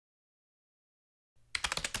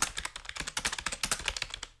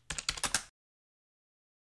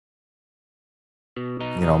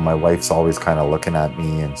You know, my wife's always kind of looking at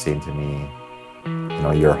me and saying to me, you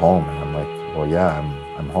know, you're home. And I'm like, well, yeah,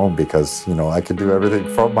 I'm home because, you know, I can do everything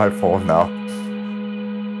from my phone now.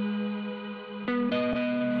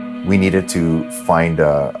 We needed to find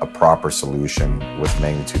a proper solution with the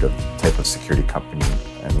magnitude of the type of security company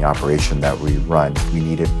and the operation that we run. We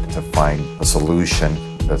needed to find a solution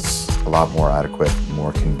that's a lot more adequate,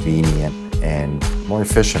 more convenient, and more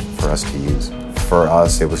efficient for us to use. For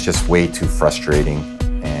us, it was just way too frustrating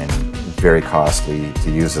and very costly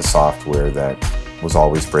to use a software that was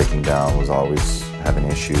always breaking down, was always having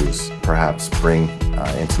issues. Perhaps bring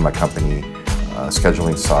into my company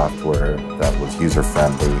scheduling software that was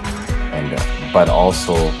user-friendly, but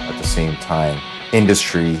also at the same time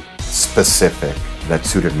industry-specific that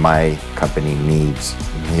suited my company needs.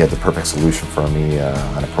 He had the perfect solution for me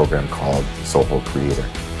on a program called Zoho Creator.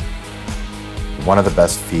 One of the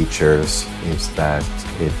best features is that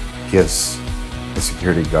it gives the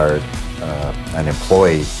security guard, an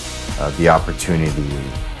employee, the opportunity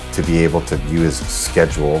to be able to view his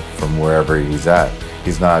schedule from wherever he's at.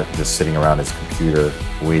 He's not just sitting around his computer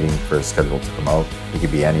waiting for his schedule to come out. He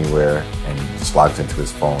could be anywhere and just logs into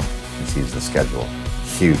his phone and sees the schedule.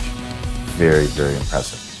 Huge, very, very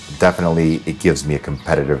impressive. Definitely, it gives me a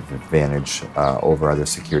competitive advantage over other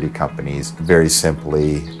security companies. Very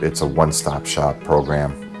simply, it's a one-stop shop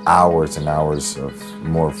program. Hours and hours of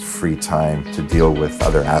more free time to deal with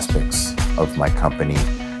other aspects of my company.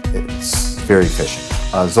 It's very efficient.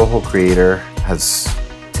 Zoho Creator has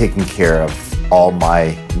taken care of all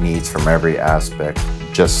my needs from every aspect,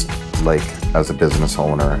 just like as a business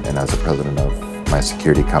owner and as a president of my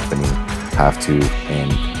security company have to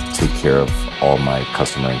and take care of all my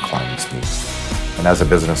customer and clients' needs. And as a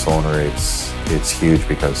business owner, it's huge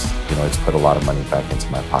because, you know, it's put a lot of money back into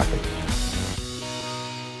my pocket.